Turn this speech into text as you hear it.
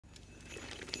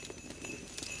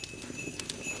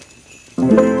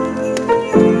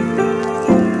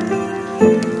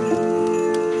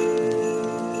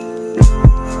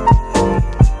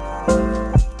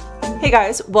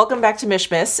guys, welcome back to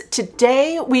Mishmas.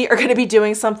 Today we are going to be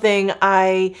doing something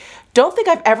I don't think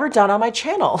I've ever done on my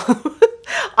channel.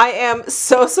 I am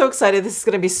so excited. This is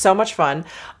going to be so much fun.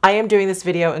 I am doing this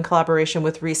video in collaboration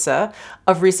with Risa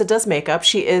of Risa Does Makeup.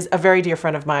 She is a very dear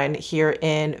friend of mine here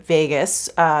in Vegas.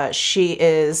 She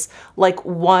is like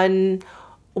one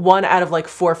out of like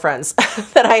 4 friends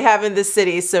that I have in this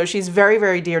city. So she's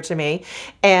very dear to me.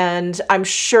 And I'm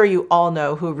sure you all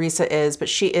know who Risa is, but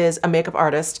she is a makeup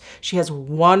artist. She has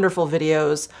wonderful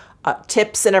videos,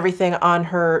 tips and everything on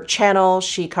her channel.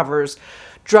 She covers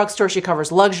drugstore, she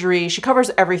covers luxury, she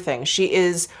covers everything. She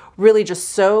is really just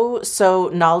so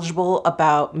knowledgeable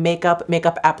about makeup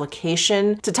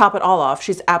application. To top it all off,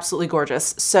 she's absolutely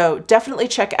gorgeous. So definitely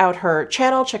check out her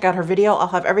channel, check out her video. I'll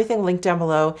have everything linked down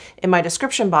below in my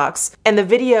description box. And the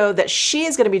video that she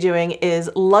is going to be doing is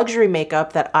luxury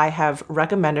makeup that I have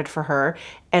recommended for her.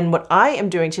 And what I am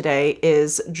doing today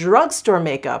is drugstore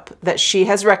makeup that she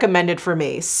has recommended for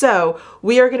me. So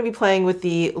we are going to be playing with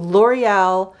the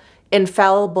L'Oreal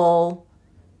Infallible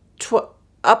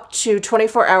up to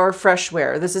 24-hour fresh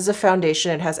wear. This is a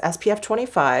foundation. It has SPF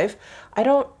 25.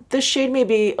 This shade may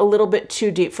be a little bit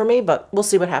too deep for me, but we'll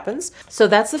see what happens. So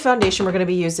that's the foundation we're going to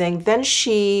be using. Then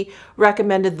she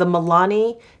recommended the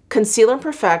Milani Concealer and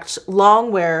Perfect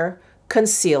Long Wear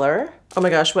Concealer. Oh my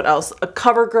gosh, what else? A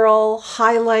CoverGirl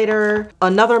highlighter,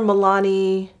 another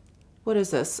Milani. What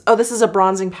is this? Oh, this is a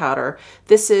bronzing powder.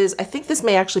 This is, I think this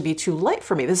may actually be too light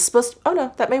for me. This is supposed to, oh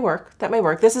no, that may work. That may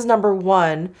work. This is number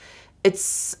 1.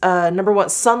 It's number 1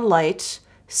 Sunlight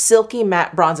Silky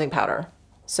Matte Bronzing Powder.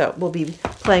 So we'll be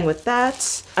playing with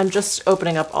that. I'm just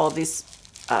opening up all of these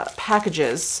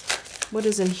packages. What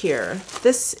is in here?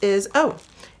 This is, a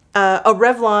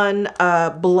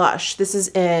Revlon blush. This is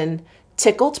in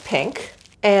Tickled Pink.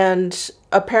 And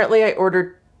apparently I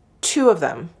ordered 2 of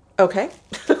them. Okay.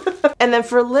 And then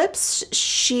for lips,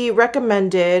 she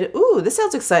recommended, ooh, this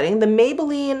sounds exciting, the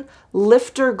Maybelline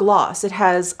Lifter Gloss. It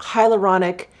has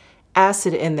hyaluronic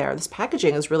acid in there. This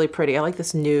packaging is really pretty. I like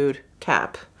this nude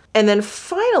cap. And then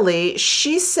finally,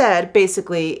 she said,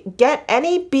 basically, get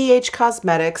any BH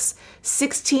Cosmetics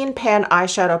 16 pan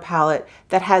eyeshadow palette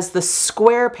that has the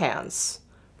square pans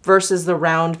versus the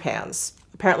round pans.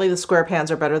 Apparently the square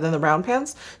pans are better than the round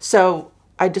pans. So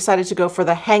I decided to go for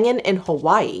the Hangin' in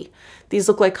Hawaii. These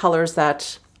look like colors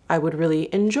that I would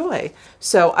really enjoy.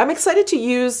 So I'm excited to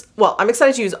use, well, I'm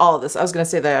excited to use all of this. I was gonna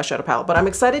say the eyeshadow palette, but I'm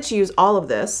excited to use all of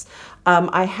this.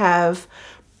 I have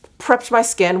prepped my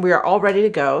skin. We are all ready to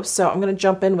go. So I'm gonna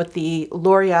jump in with the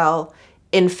L'Oreal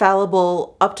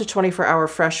Infallible up to 24-hour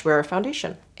fresh wear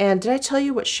foundation. And did I tell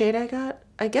you what shade I got?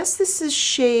 I guess this is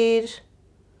shade,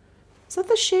 is that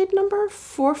the shade number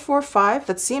 445?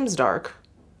 That seems dark.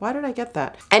 Why did I get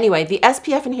that? Anyway, the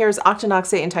SPF in here is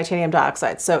octinoxate and titanium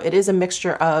dioxide. So it is a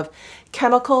mixture of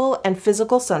chemical and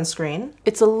physical sunscreen.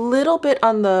 It's a little bit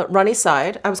on the runny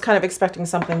side. I was kind of expecting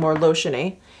something more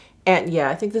lotiony. And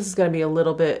yeah, I think this is gonna be a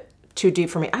little bit too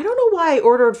deep for me. I don't know why I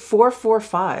ordered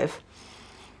 445.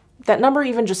 That number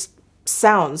even just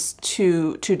sounds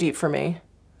too deep for me.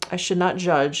 I should not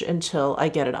judge until I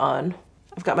get it on.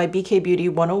 I've got my BK Beauty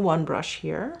 101 brush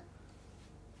here.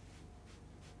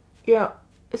 Yeah.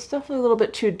 It's definitely a little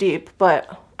bit too deep,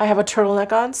 but I have a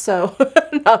turtleneck on, so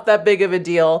not that big of a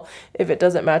deal if it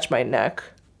doesn't match my neck.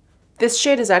 This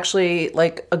shade is actually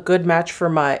like a good match for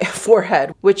my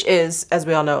forehead, which is, as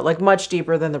we all know, like much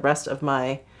deeper than the rest of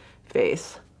my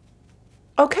face.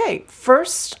 Okay,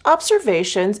 first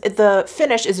observations. The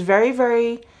finish is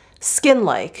very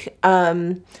skin-like.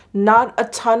 Not a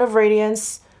ton of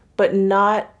radiance, but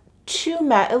not too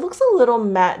matte. It looks a little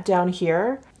matte down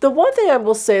here. The one thing I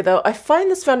will say though, I find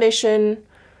this foundation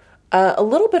a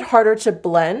little bit harder to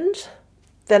blend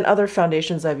than other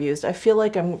foundations I've used. I feel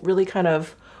like I'm really kind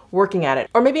of working at it.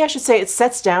 Or maybe I should say it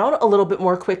sets down a little bit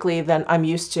more quickly than I'm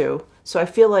used to. So I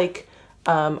feel like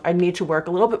I need to work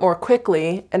a little bit more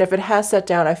quickly. And if it has set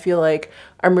down, I feel like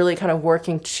I'm really kind of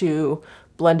working to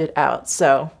blend it out.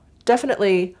 So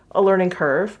definitely a learning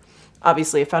curve.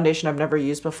 Obviously a foundation I've never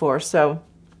used before. So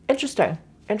interesting.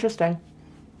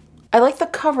 I like the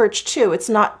coverage too. It's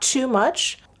not too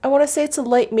much. I want to say it's a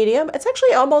light medium. It's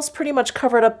actually almost pretty much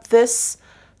covered up this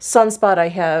sunspot I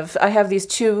have. I have these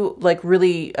 2 like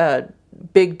really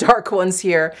big dark ones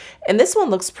here, and this one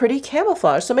looks pretty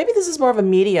camouflage. So maybe this is more of a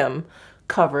medium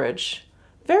coverage.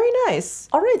 Very nice.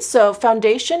 All right, so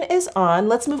foundation is on.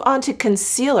 Let's move on to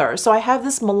concealer. So I have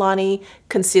this Milani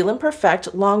Conceal and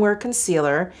Perfect Longwear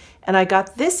Concealer, and I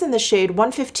got this in the shade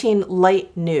 115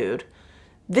 Light Nude.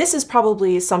 This is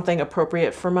probably something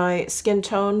appropriate for my skin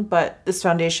tone, but this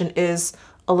foundation is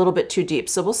a little bit too deep.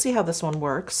 So we'll see how this one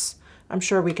works. I'm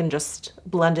sure we can just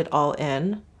blend it all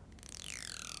in.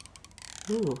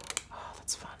 Ooh, oh,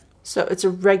 that's fun. So it's a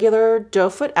regular doe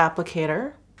foot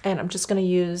applicator, and I'm just gonna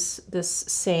use this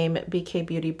same BK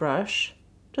Beauty brush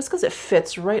just because it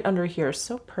fits right under here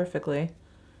so perfectly.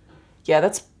 Yeah,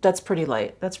 that's pretty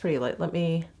light. That's pretty light. Let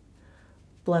me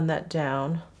blend that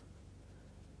down.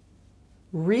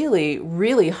 Really,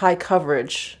 really high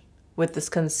coverage with this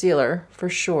concealer for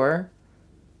sure.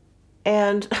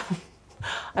 And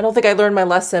I don't think I learned my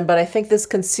lesson, but I think this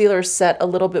concealer set a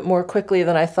little bit more quickly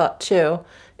than I thought too.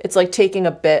 It's like taking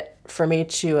a bit for me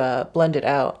to blend it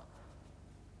out.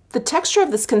 The texture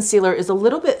of this concealer is a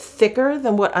little bit thicker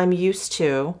than what I'm used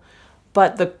to,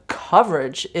 but the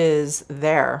coverage is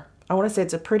there. I want to say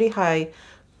it's a pretty high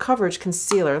coverage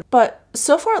concealer, but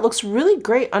so far it looks really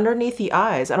great underneath the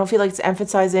eyes. I don't feel like it's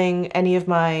emphasizing any of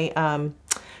my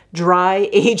dry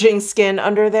aging skin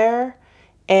under there,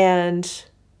 and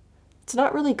it's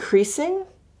not really creasing.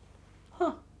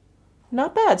 Huh,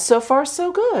 not bad. So far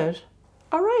so good.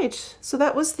 All right, so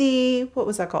that was the, what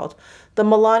was that called? The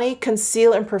Milani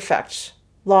Conceal and Perfect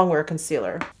Longwear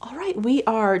Concealer. All right, we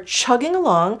are chugging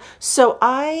along. So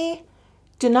I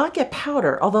did not get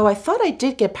powder, although I thought I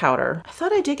did get powder.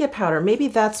 Maybe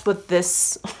that's what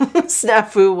this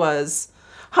snafu was.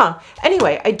 Huh.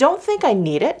 Anyway, I don't think I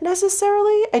need it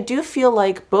necessarily. I do feel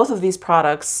like both of these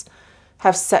products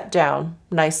have set down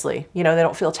nicely. You know, they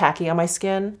don't feel tacky on my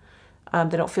skin.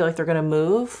 They don't feel like they're gonna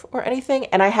move or anything.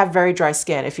 And I have very dry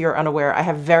skin. If you're unaware, I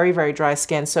have very, very dry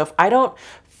skin. So if I don't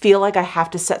feel like I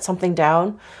have to set something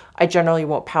down, I generally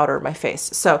won't powder my face.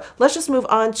 So let's just move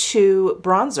on to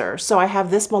bronzer. So I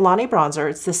have this Milani bronzer.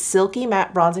 It's the Silky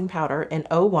Matte Bronzing Powder in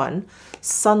 01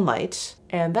 Sunlight.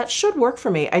 And that should work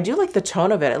for me. I do like the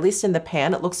tone of it, at least in the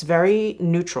pan. It looks very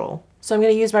neutral. So I'm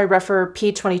gonna use my Refer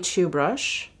P22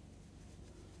 brush.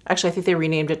 Actually, I think they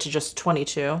renamed it to just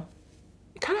 22.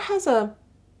 It kind of has a,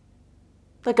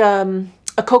 like a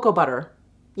cocoa butter.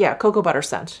 Yeah, cocoa butter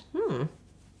scent.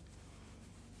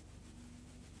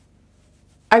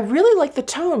 I really like the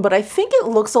tone, but I think it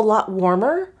looks a lot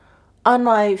warmer on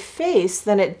my face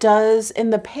than it does in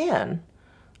the pan.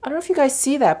 I don't know if you guys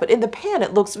see that, but in the pan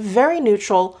it looks very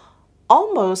neutral,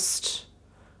 almost,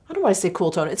 I don't want to say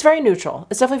cool tone. It's very neutral.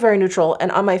 It's definitely very neutral.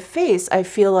 And on my face, I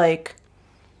feel like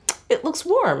it looks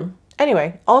warm.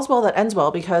 Anyway, all's well that ends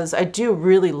well because I do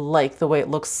really like the way it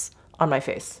looks on my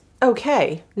face.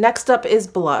 Okay, next up is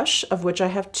blush, of which I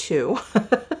have two.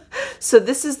 So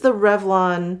this is the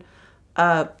Revlon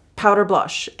powder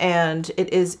blush, and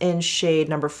it is in shade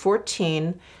number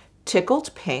 14,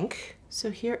 Tickled Pink. So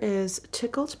here is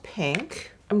Tickled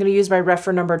Pink. I'm gonna use my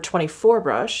Refer number 24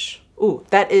 brush. Ooh,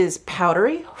 that is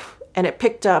powdery, and it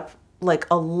picked up like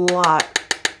a lot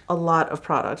of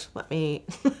product. Let me,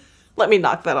 let me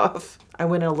knock that off. I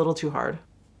went in a little too hard.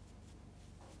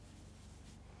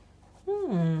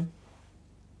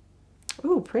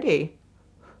 Ooh, pretty.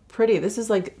 Pretty. This is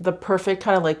like the perfect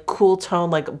kind of like cool tone,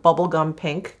 like bubblegum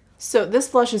pink. So this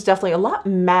blush is definitely a lot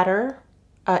matter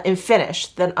in finish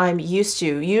than I'm used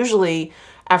to. Usually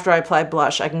after I apply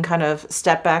blush, I can kind of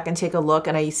step back and take a look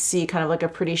and I see kind of like a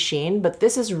pretty sheen, but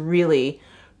this is really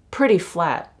pretty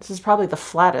flat. This is probably the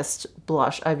flattest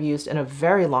blush I've used in a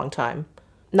very long time.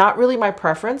 Not really my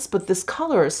preference, but this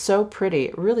color is so pretty.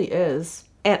 It really is.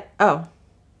 And, oh,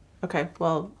 okay,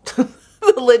 well,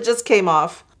 the lid just came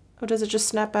off. Oh, does it just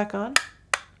snap back on?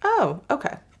 Oh,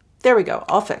 okay. There we go,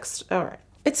 all fixed. All right.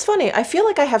 It's funny, I feel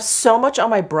like I have so much on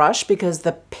my brush because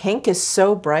the pink is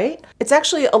so bright. It's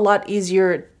actually a lot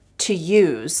easier to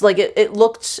use. Like it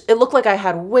looked like I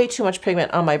had way too much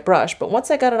pigment on my brush, but once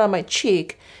I got it on my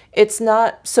cheek, it's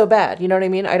not so bad. You know what I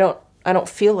mean? I don't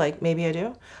feel like, maybe I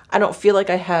do. I don't feel like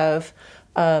I have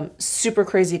super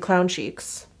crazy clown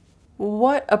cheeks.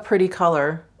 What a pretty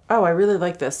color. Oh, I really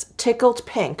like this. Tickled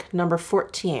Pink, number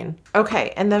 14.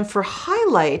 Okay, and then for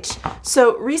highlight,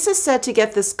 so Risa said to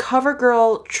get this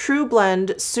CoverGirl True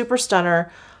Blend Super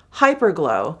Stunner Hyper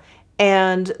Glow,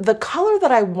 and the color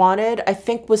that I wanted, I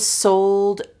think was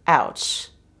sold out.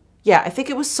 Yeah, I think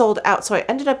it was sold out, so I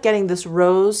ended up getting this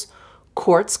rose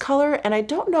quartz color, and I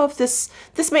don't know if this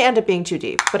may end up being too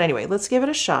deep, but anyway, let's give it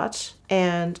a shot.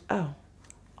 And, oh,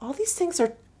 all these things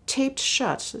are taped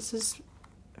shut. This is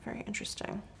very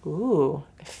interesting. Ooh,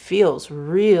 it feels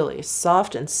really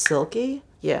soft and silky.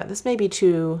 Yeah, this may be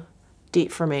too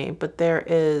deep for me, but there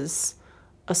is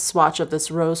a swatch of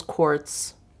this rose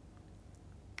quartz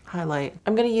highlight.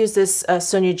 I'm gonna use this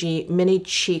Sonia G Mini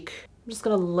Cheek. I'm just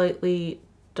gonna lightly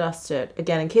dust it.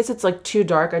 Again, in case it's like too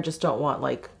dark, I just don't want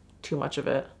like too much of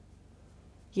it.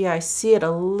 Yeah, I see it a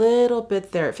little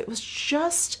bit there. If it was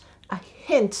just a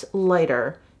hint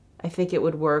lighter, I think it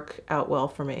would work out well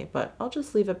for me, but I'll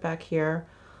just leave it back here.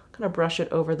 Kind of brush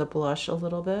it over the blush a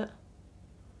little bit.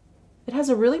 It has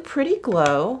a really pretty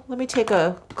glow. Let me take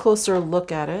a closer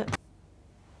look at it.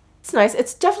 It's nice.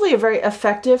 It's definitely a very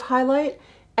effective highlight.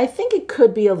 I think it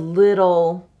could be a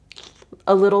little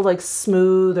like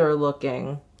smoother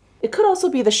looking. It could also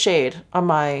be the shade on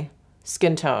my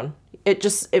skin tone.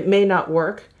 It may not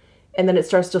work, and then it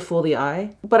starts to fool the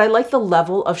eye. But I like the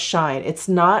level of shine. It's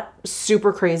not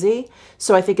super crazy,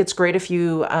 so I think it's great if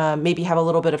you maybe have a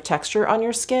little bit of texture on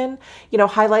your skin. You know,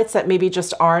 highlights that maybe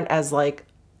just aren't as like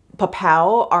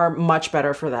pow are much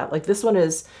better for that. Like this one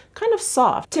is kind of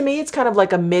soft. To me, it's kind of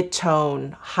like a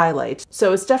mid-tone highlight.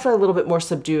 So it's definitely a little bit more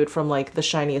subdued from like the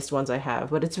shiniest ones I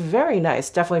have, but it's very nice.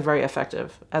 Definitely very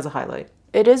effective as a highlight.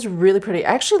 It is really pretty.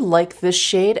 I actually like this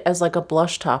shade as like a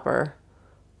blush topper.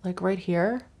 Like right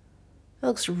here. It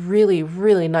looks really,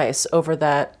 really nice over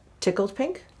that tickled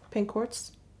pink, pink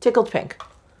quartz, tickled pink.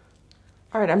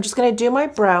 All right, I'm just gonna do my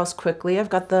brows quickly. I've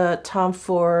got the Tom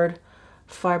Ford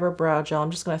Fiber Brow Gel. I'm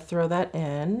just going to throw that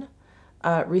in.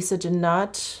 Risa did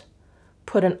not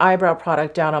put an eyebrow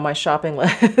product down on my shopping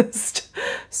list.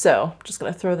 So I'm just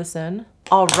going to throw this in.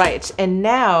 All right. And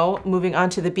now moving on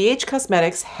to the BH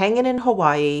Cosmetics Hangin' in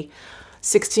Hawaii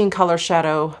 16 color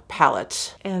shadow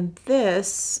palette. And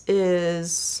this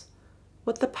is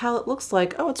what the palette looks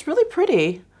like. Oh, it's really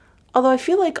pretty. Although I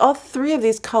feel like all three of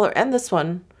these color and this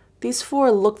one, these four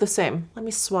look the same. Let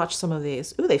me swatch some of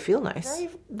these. Ooh, they feel nice.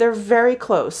 They're very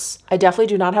close. I definitely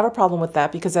do not have a problem with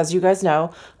that because as you guys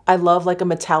know, I love like a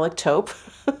metallic taupe.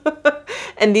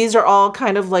 And these are all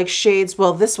kind of like shades.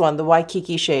 Well, this one, the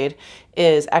Waikiki shade,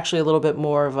 is actually a little bit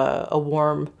more of a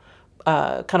warm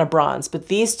kind of bronze. But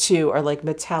these two are like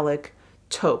metallic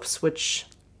taupes, which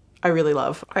I really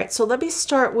love. All right, so let me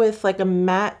start with like a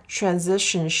matte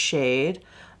transition shade.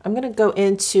 I'm gonna go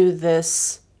into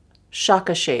this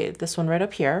Shaka shade, this one right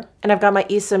up here. And I've got my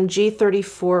Esom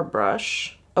G34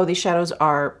 brush. Oh, these shadows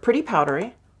are pretty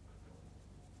powdery.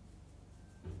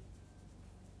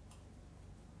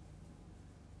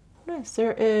 Nice,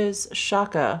 there is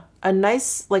Shaka. A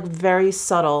nice, like very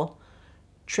subtle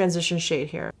transition shade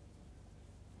here.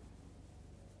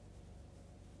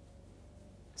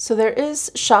 So there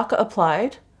is Shaka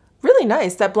applied. Really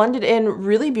nice, that blended in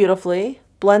really beautifully.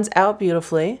 Blends out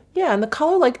beautifully. Yeah, and the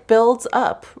color like builds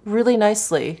up really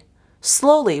nicely,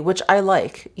 slowly, which I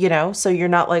like, you know? So you're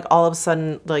not like all of a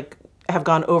sudden like have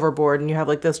gone overboard and you have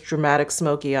like this dramatic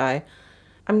smoky eye.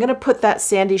 I'm gonna put that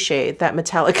sandy shade, that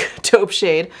metallic taupe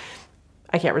shade.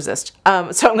 I can't resist.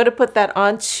 So I'm gonna put that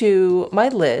onto my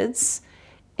lids,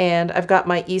 and I've got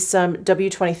my Esom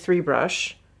W23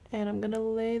 brush, and I'm gonna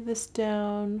lay this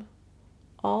down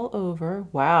all over.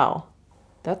 Wow,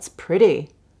 that's pretty.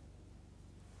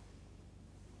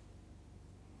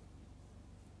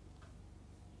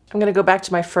 I'm going to go back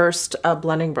to my first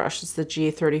blending brush. It's the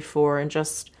G34, and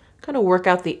just kind of work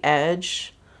out the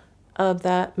edge of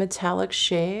that metallic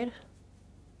shade.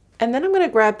 And then I'm going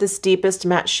to grab this deepest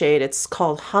matte shade. It's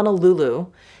called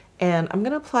Honolulu, and I'm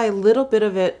going to apply a little bit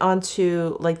of it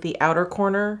onto like the outer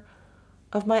corner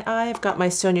of my eye. I've got my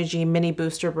Sonia G mini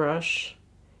booster brush,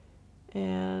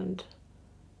 and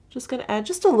just going to add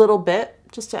just a little bit,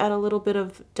 just to add a little bit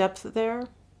of depth there.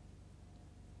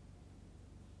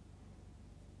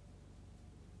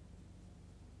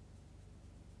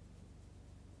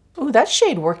 Oh, that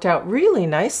shade worked out really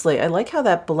nicely. I like how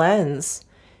that blends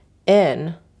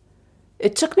in.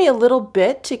 It took me a little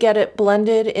bit to get it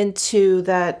blended into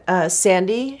that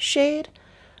sandy shade,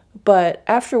 but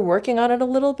after working on it a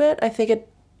little bit, I think it,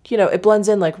 you know, it blends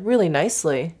in like really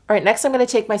nicely. All right, next I'm going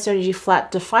to take my Sonia G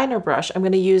flat definer brush. I'm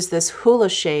going to use this Hula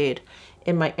shade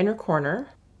in my inner corner.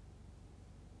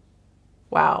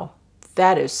 Wow,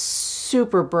 that is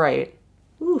super bright.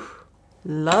 Ooh,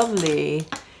 lovely.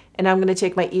 And I'm going to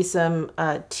take my Esom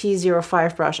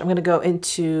T05 brush. I'm going to go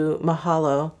into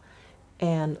Mahalo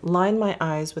and line my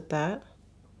eyes with that.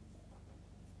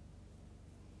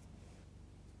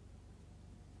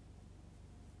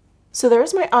 So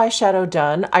there's my eyeshadow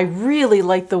done. I really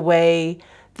like the way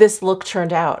this look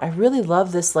turned out. I really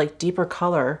love this like deeper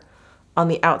color on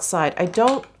the outside. I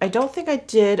don't think I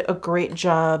did a great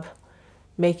job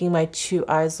making my two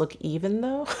eyes look even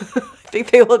though. I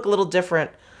think they look a little different.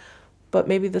 But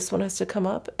maybe this one has to come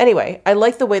up. Anyway, I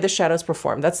like the way the shadows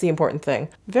perform. That's the important thing.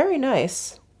 Very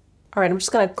nice. All right, I'm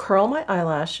just gonna curl my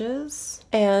eyelashes.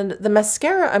 And the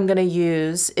mascara I'm gonna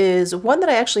use is one that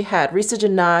I actually had. Risa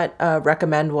did not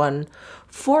recommend one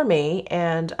for me.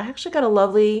 And I actually got a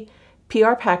lovely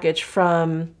PR package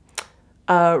from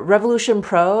Revolution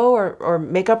Pro or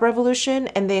Makeup Revolution,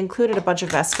 and they included a bunch of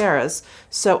mascaras.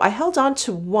 So I held on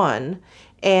to one,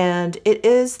 and it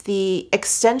is the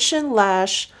Extension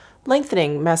Lash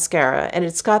Lengthening Mascara, and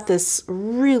it's got this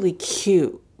really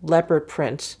cute leopard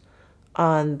print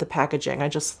on the packaging. I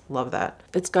just love that.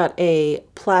 It's got a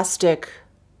plastic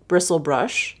bristle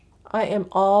brush. I am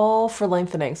all for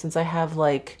lengthening since I have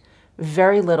like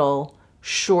very little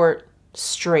short,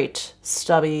 straight,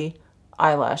 stubby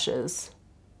eyelashes.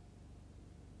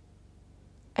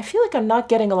 I feel like I'm not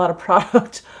getting a lot of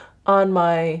product on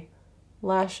my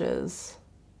lashes.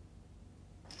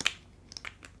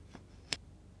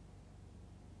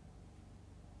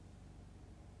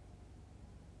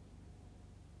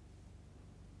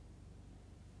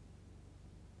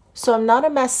 So I'm not a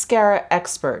mascara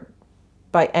expert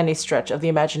by any stretch of the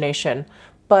imagination,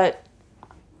 but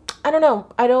I don't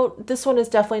know. This one is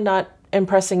definitely not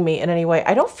impressing me in any way.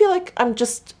 I don't feel like I'm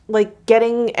just like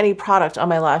getting any product on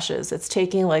my lashes. It's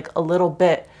taking like a little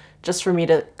bit just for me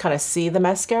to kind of see the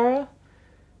mascara.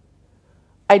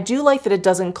 I do like that it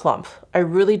doesn't clump. I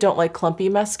really don't like clumpy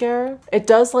mascara. It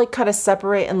does like kind of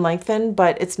separate and lengthen,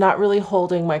 but it's not really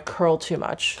holding my curl too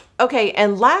much. Okay,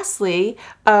 and lastly,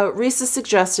 Risa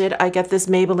suggested I get this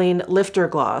Maybelline Lifter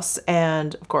Gloss,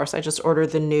 and of course I just ordered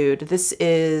the nude. This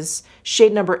is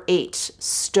shade number 8,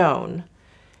 Stone,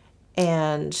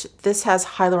 and this has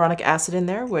hyaluronic acid in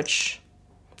there, which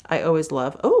I always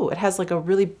love. Oh, it has like a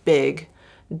really big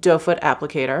doe foot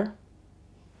applicator.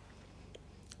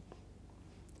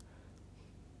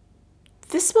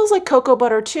 This smells like cocoa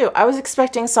butter too. I was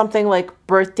expecting something like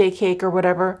birthday cake or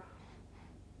whatever.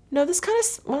 No, this kind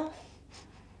of, well,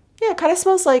 yeah, it kind of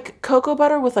smells like cocoa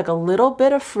butter with like a little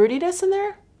bit of fruitiness in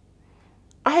there.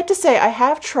 I have to say, I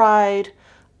have tried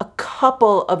a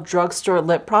couple of drugstore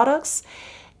lip products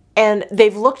and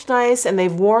they've looked nice and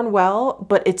they've worn well,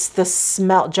 but it's the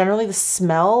smell. Generally the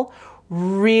smell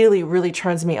really, really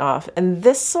turns me off. And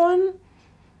this one,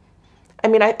 I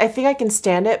mean, I think I can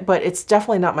stand it, but it's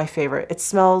definitely not my favorite. It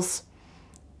smells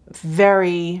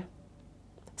very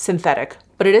synthetic,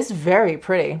 but it is very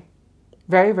pretty.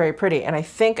 Very, very pretty. And I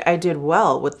think I did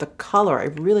well with the color. I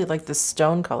really like this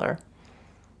stone color.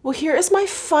 Well, here is my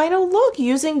final look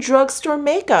using drugstore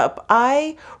makeup.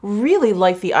 I really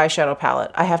like the eyeshadow palette,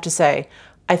 I have to say.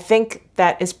 I think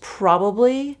that is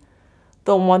probably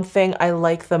the one thing I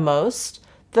like the most.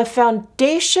 The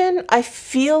foundation, I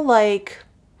feel like,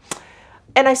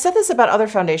 and I said this about other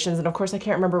foundations, and of course I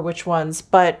can't remember which ones,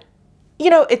 but you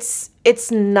know, it's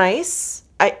nice.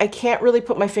 I can't really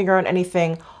put my finger on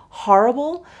anything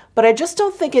horrible, but I just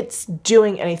don't think it's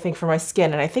doing anything for my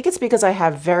skin. And I think it's because I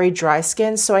have very dry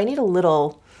skin, so I need a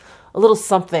little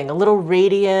something, a little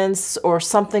radiance or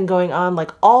something going on.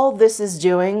 Like all this is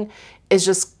doing is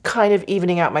just kind of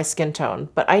evening out my skin tone,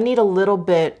 but I need a little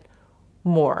bit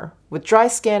more. With dry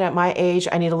skin at my age,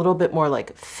 I need a little bit more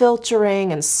like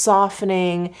filtering and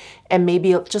softening and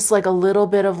maybe just like a little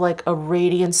bit of like a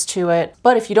radiance to it.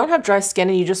 But if you don't have dry skin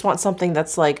and you just want something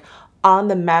that's like on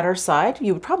the matter side,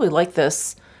 you would probably like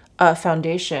this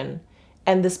foundation.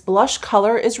 And this blush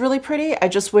color is really pretty. I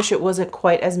just wish it wasn't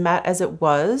quite as matte as it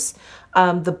was.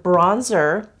 The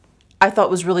bronzer I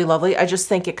thought was really lovely. I just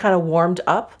think it kind of warmed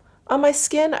up on my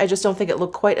skin. I just don't think it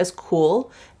looked quite as cool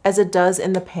as it does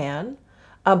in the pan.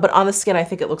 But on the skin, I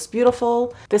think it looks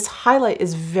beautiful. This highlight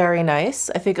is very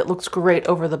nice. I think it looks great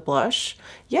over the blush.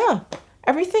 Yeah,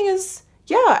 everything is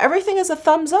a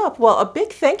thumbs up. Well, a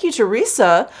big thank you to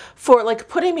Risa for like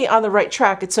putting me on the right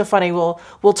track. It's so funny.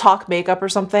 We'll talk makeup or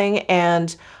something,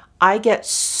 and I get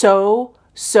so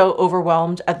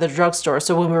overwhelmed at the drugstore.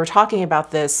 So when we were talking about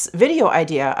this video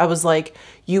idea, I was like,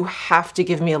 you have to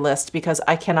give me a list because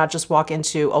I cannot just walk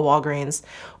into a Walgreens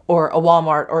or a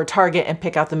Walmart or a Target and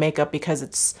pick out the makeup because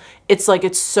it's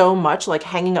so much like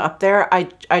hanging up there.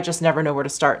 I just never know where to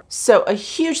start. So a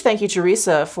huge thank you to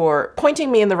Risa for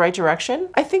pointing me in the right direction.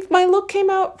 I think my look came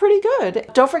out pretty good.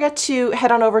 Don't forget to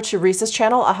head on over to Risa's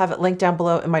channel. I'll have it linked down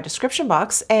below in my description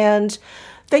box. And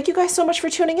thank you guys so much for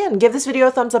tuning in. Give this video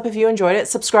a thumbs up if you enjoyed it.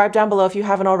 Subscribe down below if you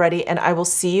haven't already, and I will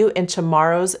see you in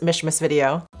tomorrow's Mishmas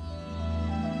video.